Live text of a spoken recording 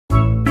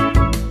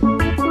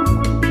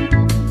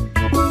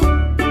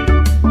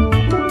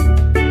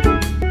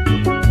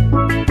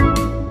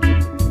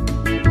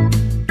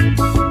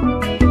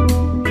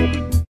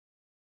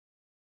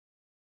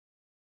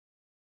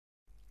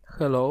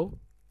Hello,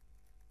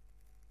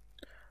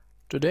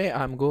 today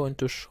I'm going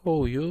to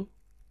show you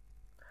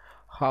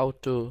how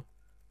to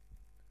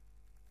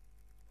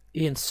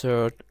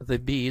insert the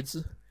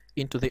beads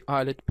into the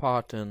eyelet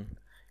pattern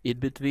in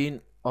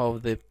between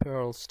of the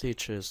purl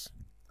stitches.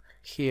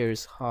 Here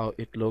is how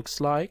it looks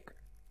like.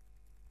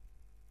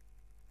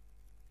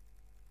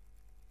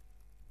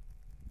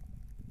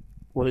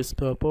 For this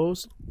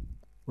purpose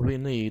we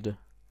need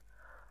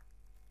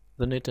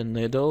the knitting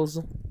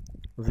needles,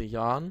 the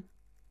yarn,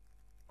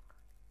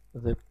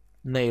 the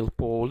nail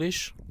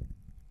polish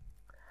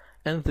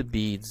and the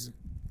beads.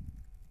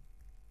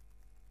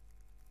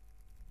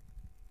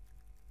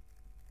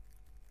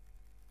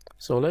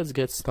 So let's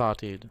get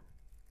started.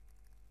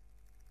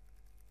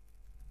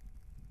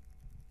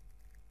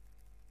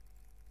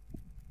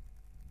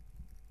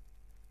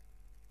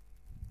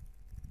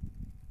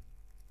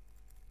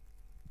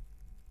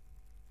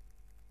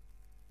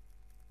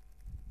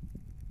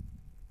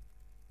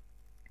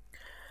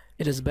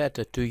 It is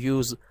better to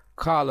use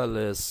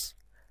colorless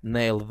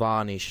nail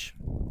varnish.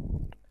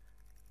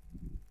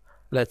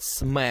 Let's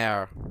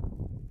smear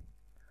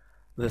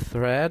the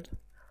thread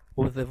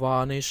with the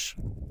varnish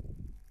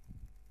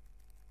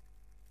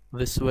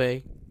this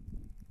way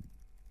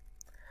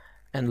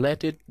and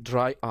let it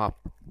dry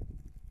up.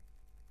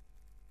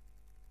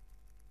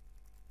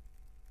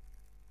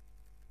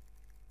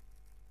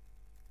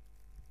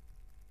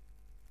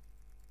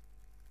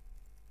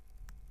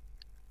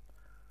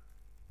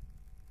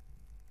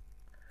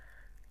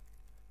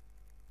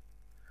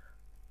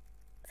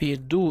 We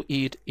do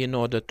it in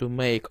order to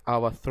make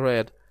our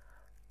thread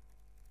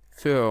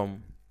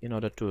firm, in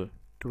order to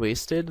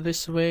twist it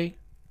this way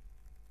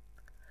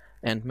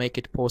and make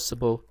it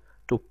possible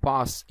to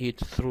pass it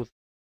through.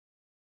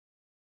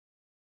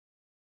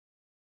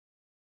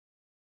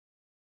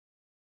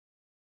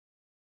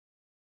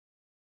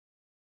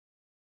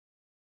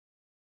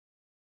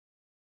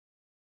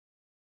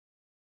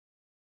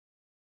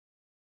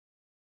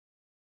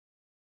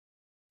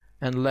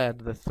 And let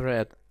the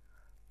thread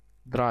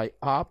dry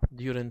up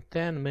during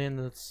 10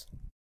 minutes.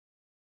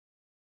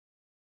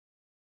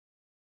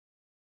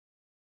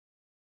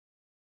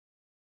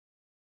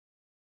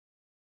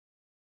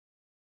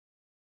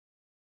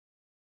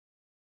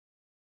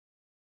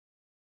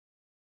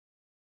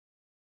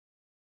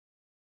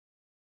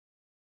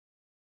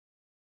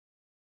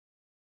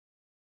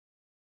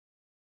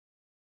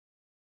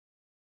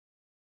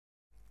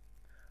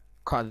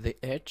 Cut the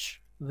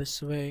edge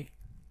this way.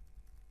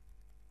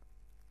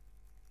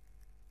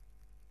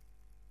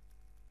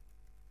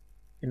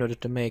 In order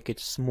to make it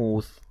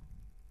smooth.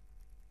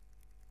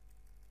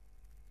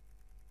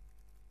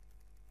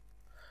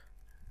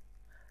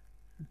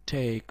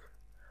 Take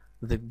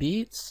the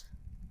beads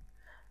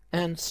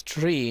and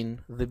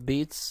string the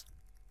beads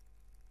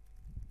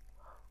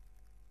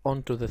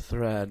onto the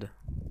thread.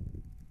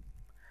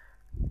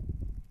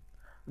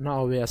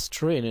 Now we are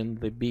stringing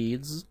the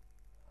beads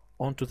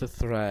onto the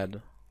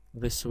thread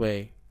this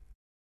way.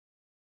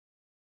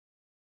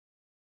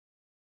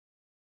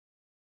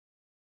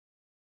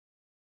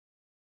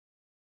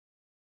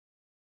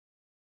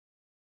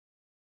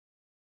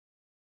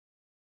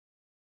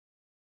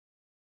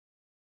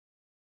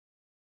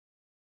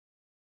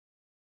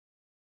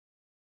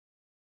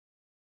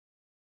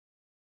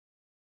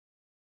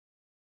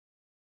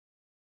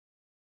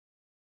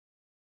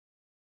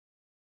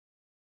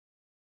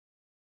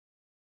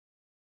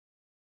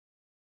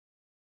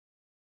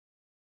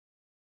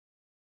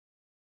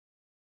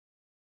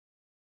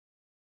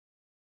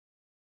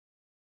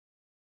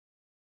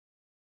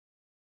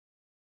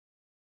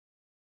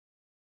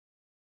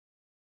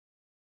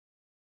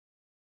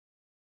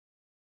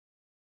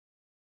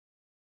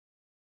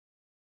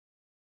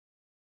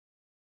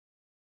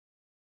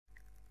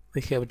 We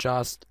have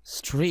just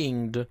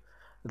stringed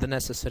the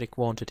necessary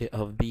quantity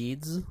of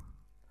beads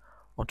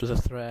onto the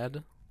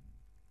thread.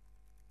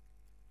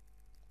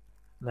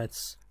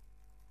 Let's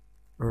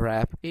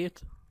wrap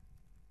it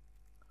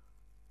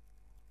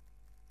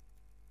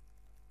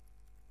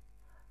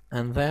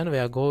and then we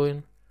are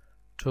going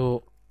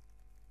to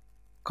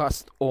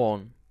cast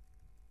on.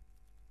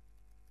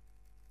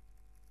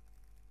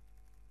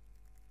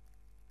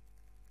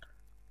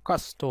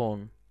 Cast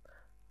on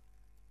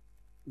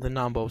the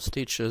number of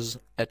stitches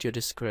at your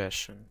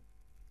discretion.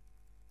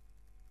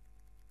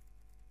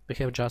 We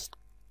have just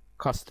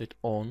cast it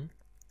on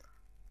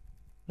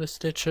the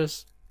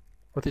stitches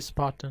for this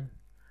pattern,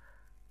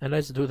 and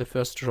let's do the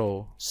first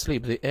row.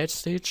 Slip the edge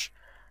stitch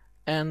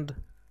and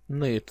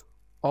knit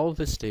all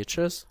the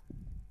stitches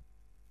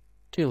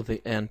till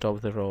the end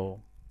of the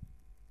row.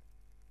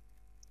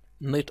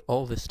 Knit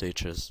all the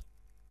stitches.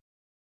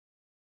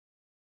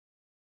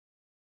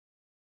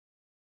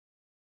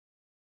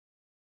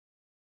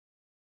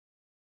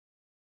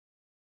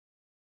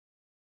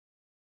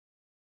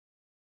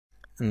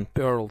 And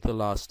purl the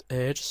last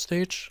edge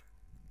stitch,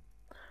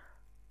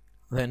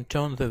 then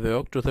turn the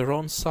work to the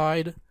wrong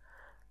side,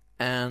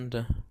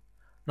 and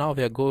now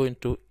we are going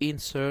to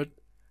insert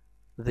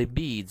the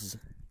beads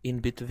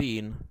in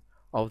between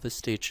of the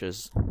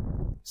stitches.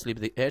 Slip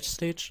the edge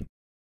stitch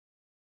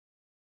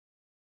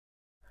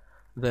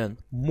then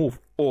move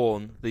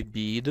on the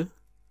bead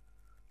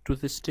to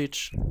the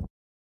stitch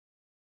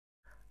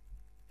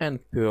and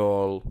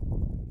purl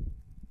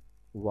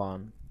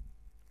 1.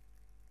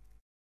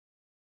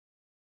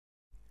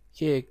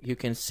 Here you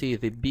can see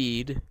the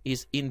bead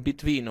is in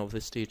between of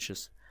the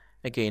stitches.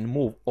 Again,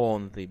 move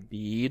on the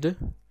bead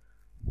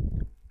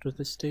to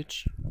the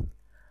stitch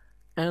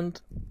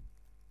and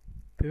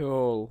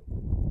purl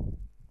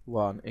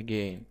 1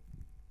 again.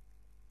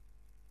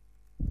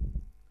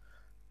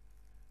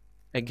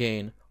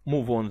 Again,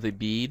 move on the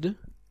bead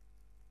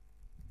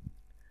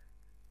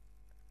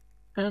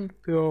and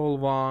purl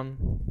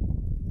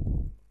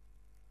 1,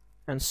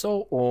 and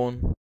so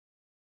on.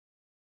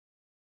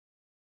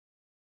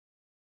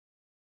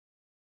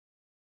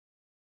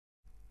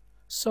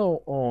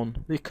 So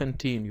on, we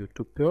continue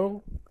to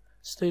purl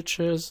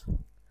stitches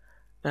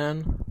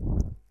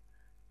and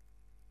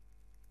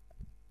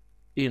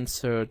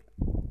insert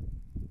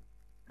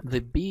the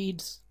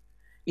beads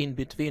in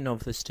between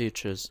of the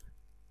stitches.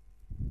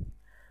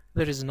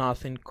 There is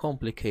nothing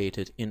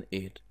complicated in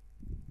it.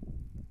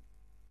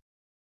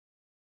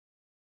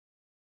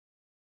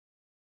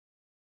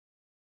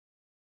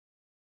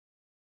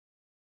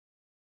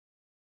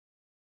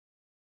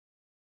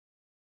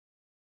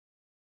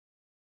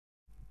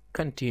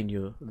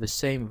 Continue the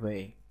same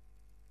way.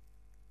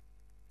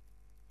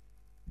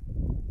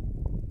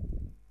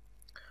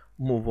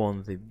 Move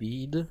on the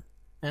bead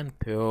and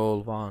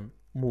purl 1.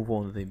 Move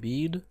on the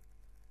bead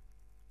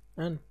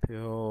and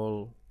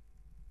purl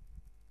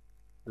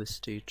the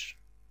stitch.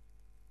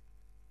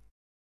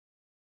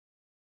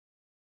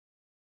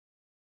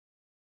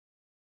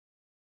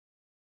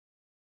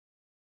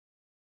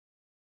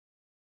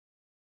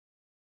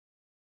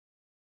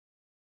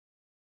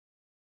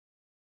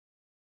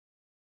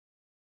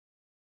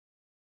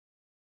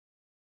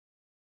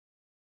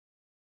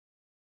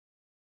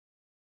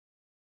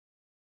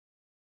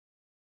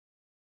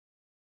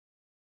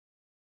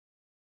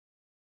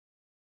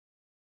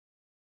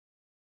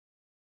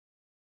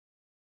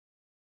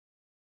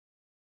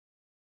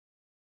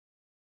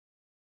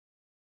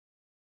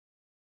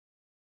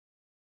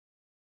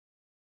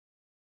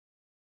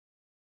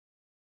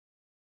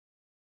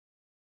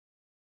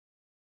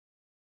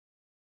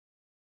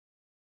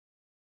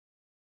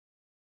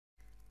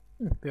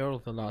 Purl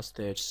the last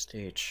edge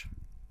stitch.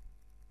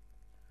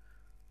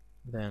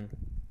 Then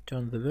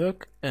turn the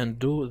work and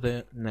do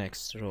the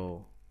next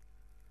row.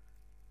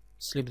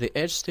 Slip the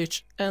edge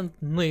stitch and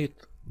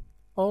knit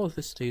all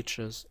the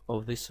stitches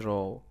of this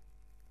row.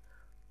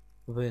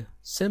 We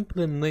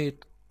simply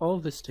knit all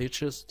the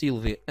stitches till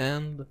the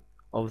end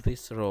of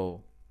this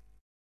row.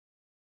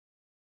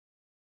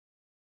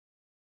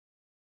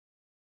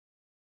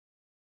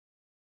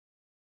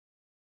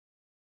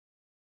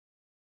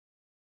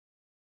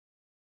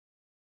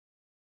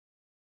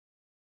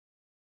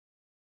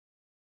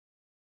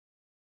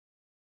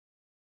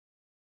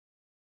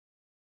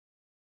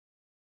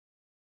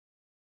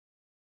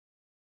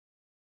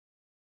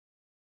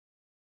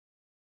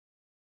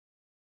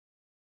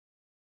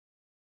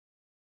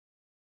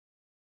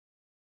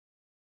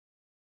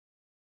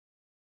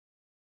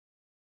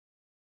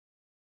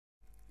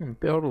 And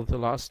purl the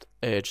last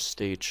edge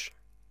stitch.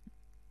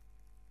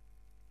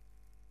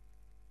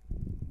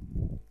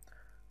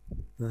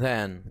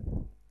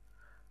 Then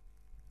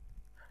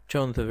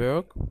turn the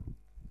work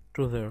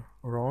to the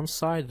wrong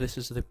side. This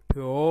is the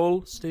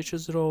purl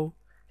stitches row.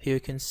 Here you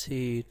can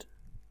see it.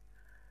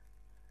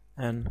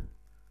 And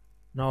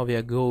now we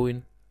are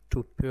going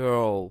to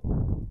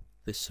purl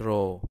this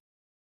row.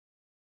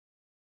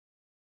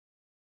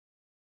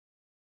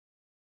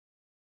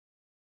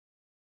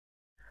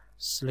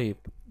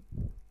 Slip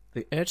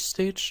the edge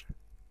stitch,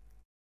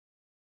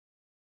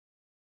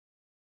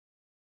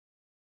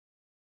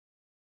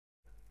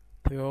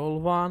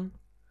 purl 1,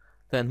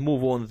 then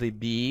move on the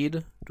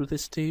bead to the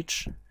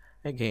stitch,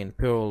 again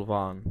purl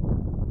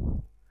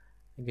 1,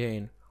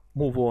 again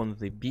move on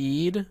the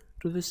bead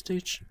to the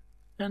stitch,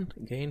 and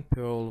again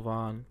purl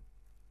 1,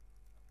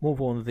 move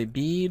on the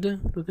bead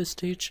to the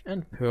stitch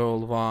and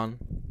purl 1,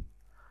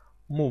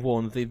 move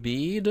on the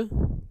bead,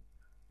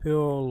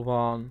 purl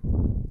 1,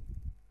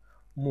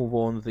 move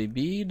on the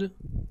bead,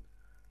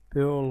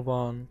 purl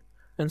 1,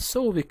 and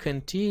so we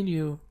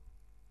continue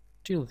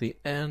till the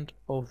end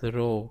of the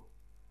row.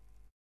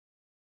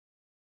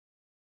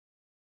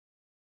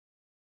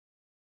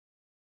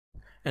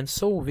 And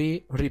so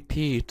we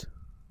repeat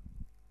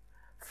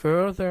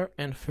further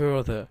and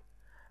further,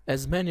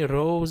 as many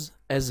rows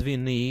as we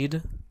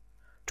need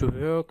to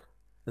work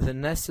the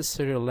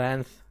necessary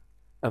length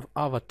of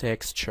our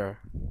texture.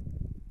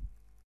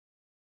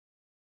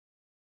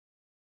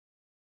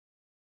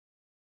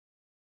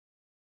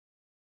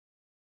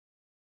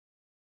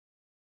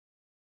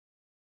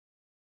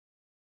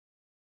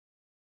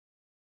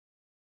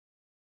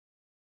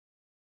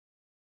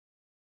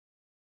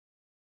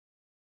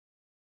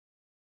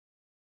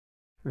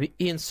 We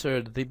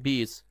insert the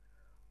beads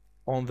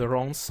on the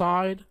wrong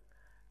side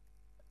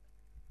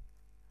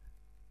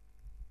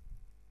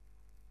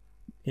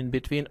in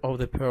between of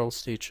the purl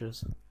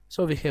stitches.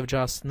 So we have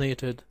just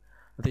knitted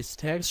this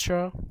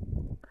texture,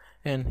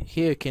 and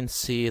here you can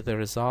see the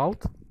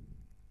result.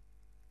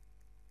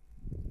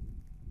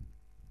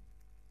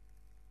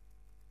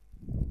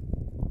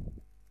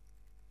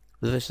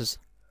 This is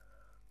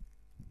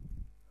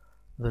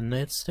the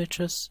knit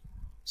stitches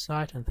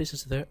side, and this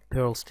is the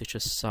purl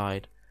stitches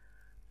side.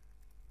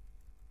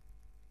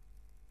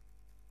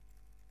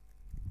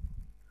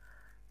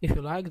 If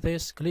you like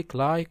this, click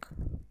like,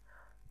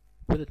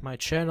 visit my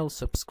channel,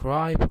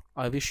 subscribe.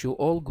 I wish you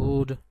all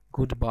good.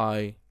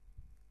 Goodbye.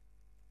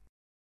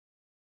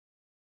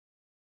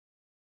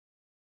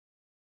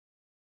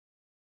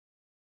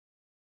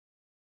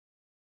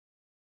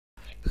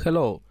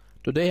 Hello,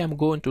 today I'm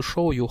going to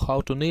show you how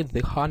to knit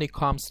the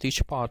honeycomb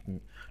stitch pattern.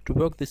 To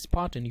work this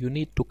pattern you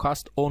need to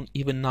cast on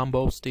even number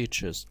of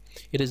stitches.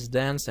 It is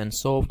dense and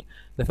soft,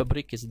 the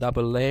fabric is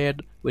double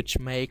layered, which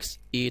makes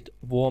it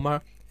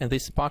warmer, and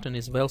this pattern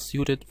is well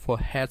suited for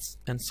hats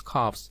and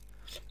scarves.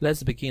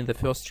 Let's begin the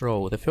first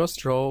row. The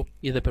first row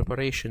is the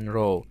preparation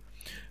row,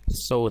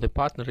 so the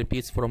pattern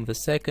repeats from the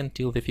second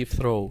till the fifth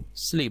row.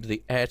 Slip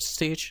the edge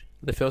stitch,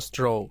 the first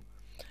row,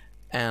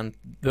 and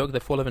work the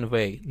following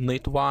way: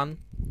 knit one,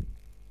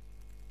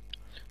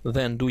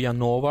 then do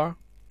yarn over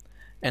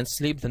and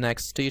slip the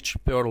next stitch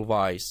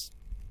purlwise.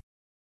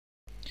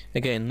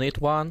 Again, knit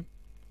one,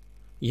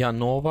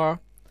 yarn over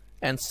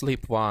and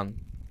slip one.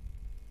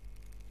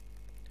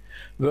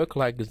 Work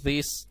like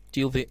this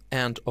till the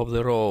end of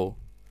the row.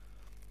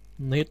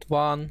 Knit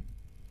one,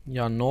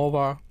 yarn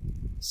over,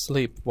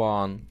 slip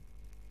one.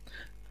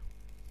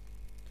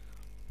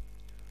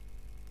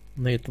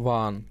 Knit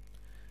one,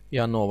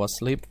 yarn over,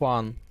 slip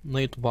one,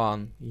 knit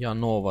one,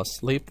 yarn over,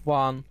 slip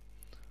one,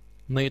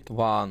 knit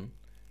one,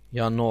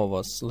 yarn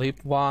over,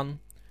 slip one,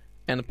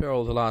 and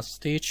purl the last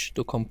stitch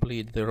to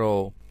complete the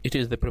row. It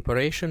is the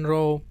preparation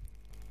row.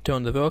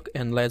 Turn the work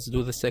and let's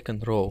do the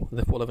second row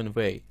the following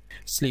way: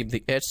 slip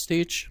the edge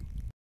stitch,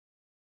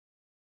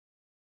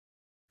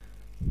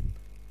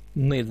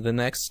 knit the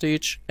next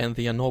stitch and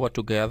the yarn over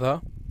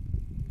together,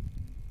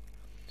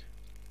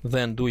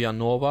 then do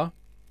yarn over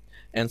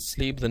and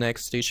slip the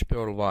next stitch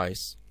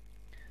purlwise.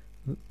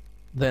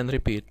 Then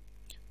repeat: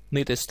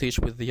 knit a stitch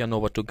with the yarn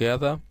over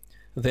together,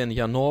 then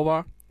yarn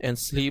over and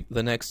slip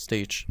the next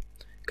stitch.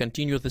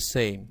 Continue the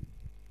same.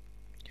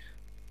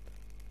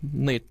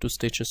 Knit two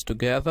stitches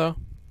together,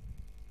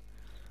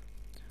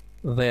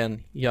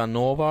 then yarn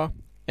over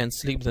and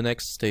slip the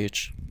next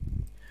stitch,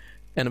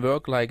 and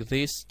work like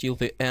this till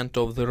the end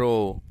of the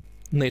row.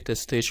 Knit a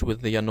stitch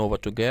with the yarn over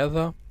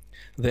together,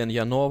 then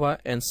yarn over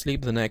and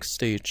slip the next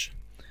stitch.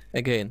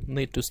 Again,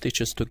 knit two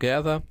stitches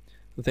together,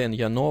 then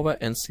yarn over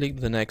and slip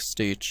the next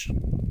stitch.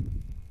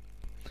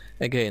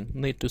 Again,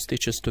 knit two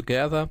stitches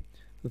together,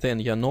 then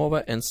yarn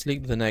over and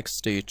slip the next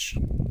stitch.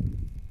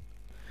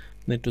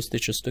 Knit two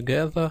stitches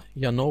together,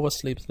 yarn over,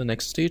 slip the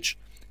next stitch,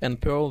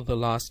 and purl the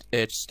last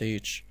edge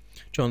stitch.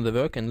 Turn the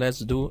work and let's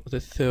do the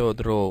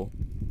third row.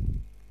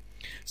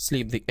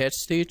 Slip the edge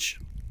stitch,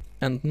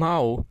 and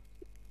now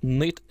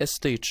knit a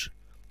stitch.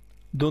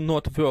 Do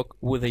not work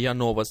with the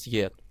yarn overs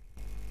yet.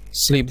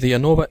 Slip the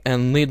yarn over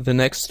and knit the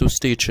next two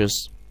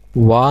stitches.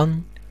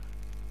 1,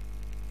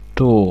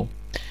 2.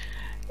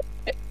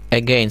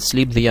 Again,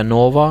 slip the yarn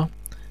over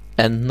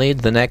and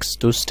knit the next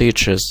two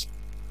stitches.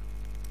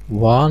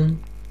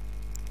 1,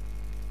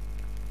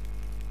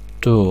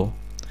 2.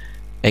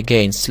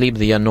 Again, slip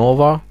the yarn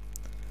over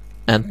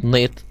and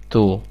knit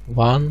 2.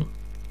 1,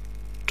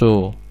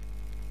 2.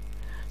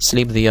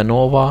 Slip the yarn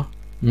over,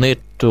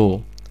 knit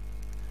 2.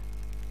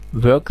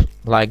 Work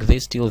like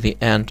this till the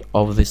end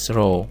of this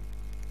row.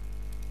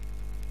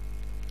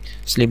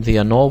 Slip the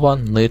yarn over,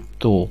 knit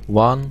 2.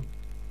 1,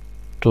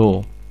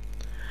 2.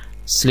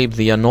 Slip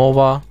the yarn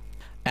over,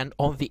 and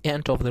on the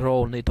end of the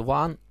row knit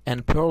 1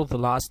 and purl the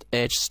last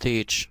edge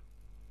stitch.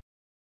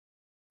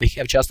 We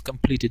have just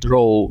completed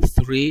row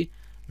 3.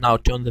 Now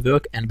turn the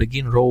work and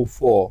begin row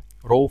 4.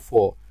 Row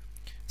 4.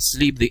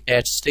 Slip the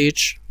edge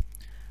stitch,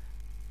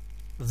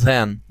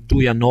 then do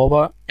yarn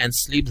over and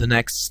slip the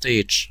next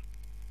stitch.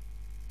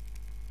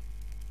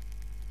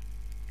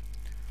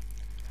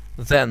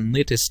 Then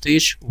knit a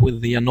stitch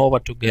with the yarn over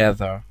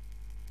together.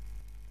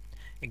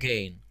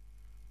 Again,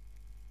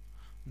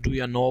 do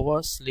yarn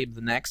over, slip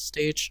the next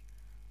stitch,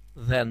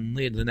 then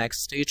knit the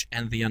next stitch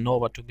and the yarn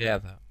over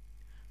together.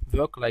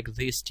 Work like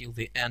this till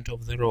the end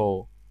of the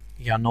row.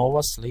 Yarn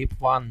over, slip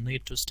 1,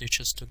 knit 2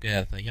 stitches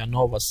together. Yarn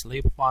over,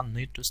 slip 1,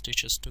 knit 2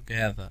 stitches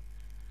together.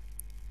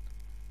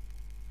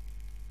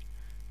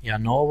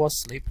 Yarn over,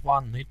 slip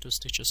 1, knit 2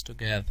 stitches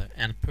together,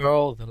 and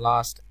purl the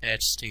last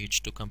edge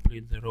stitch to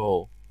complete the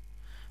row.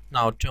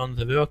 Now turn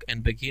the work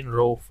and begin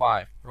row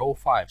 5. Row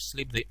 5.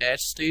 Slip the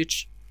edge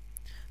stitch,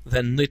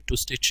 then knit 2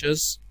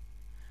 stitches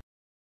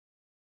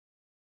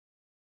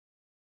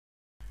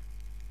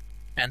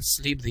and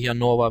slip the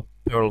yarn over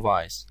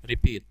purlwise.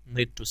 Repeat: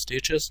 knit 2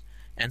 stitches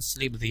and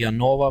slip the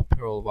yarn over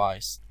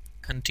purlwise.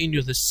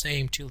 Continue the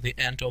same till the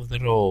end of the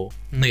row.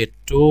 Knit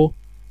 2,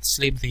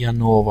 slip the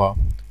yarn over,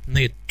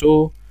 knit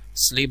 2,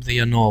 slip the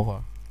yarn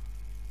over,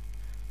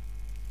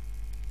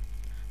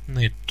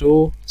 knit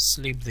 2,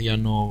 slip the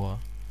yarn over,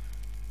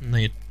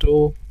 knit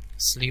 2,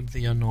 slip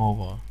the yarn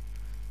over,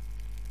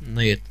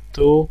 knit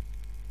 2,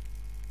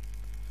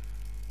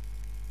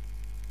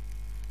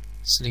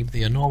 slip the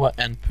yarn over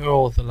and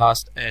purl the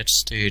last edge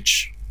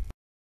stitch.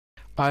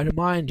 I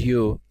remind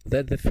you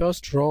that the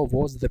first row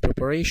was the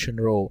preparation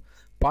row.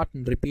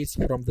 Pattern repeats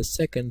from the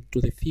second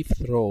to the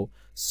fifth row,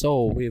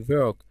 so we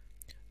work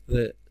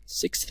the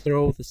sixth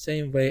row the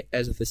same way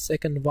as the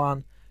second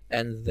one,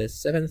 and the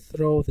seventh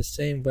row the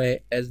same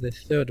way as the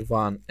third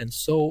one, and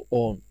so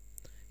on.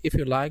 If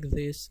you like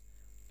this,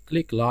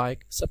 click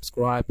like,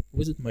 subscribe,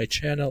 visit my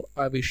channel.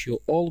 I wish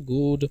you all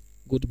good.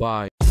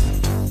 Goodbye.